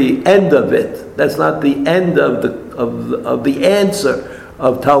not the end of it. That's not the end of the answer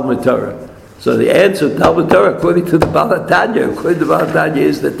of Talmud Torah. So the answer of Talmud Torah, according to the Baal HaTanya,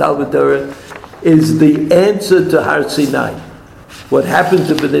 is that Talmud Torah is the answer to Har Sinai. What happened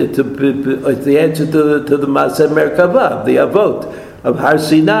to the answer to the Maaseh Merkavah, the Avot of Har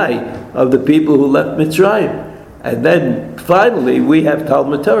Sinai, of the people who left Mitzrayim. And then finally we have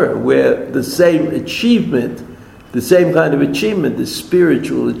Talmud Torah, where the same achievement, the same kind of achievement, the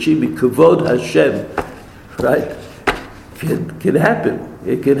spiritual achievement, Kavod Hashem, right, can happen.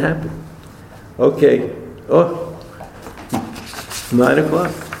 It can happen. Okay. 9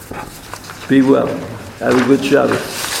 o'clock. Be well. Have a good Shabbos.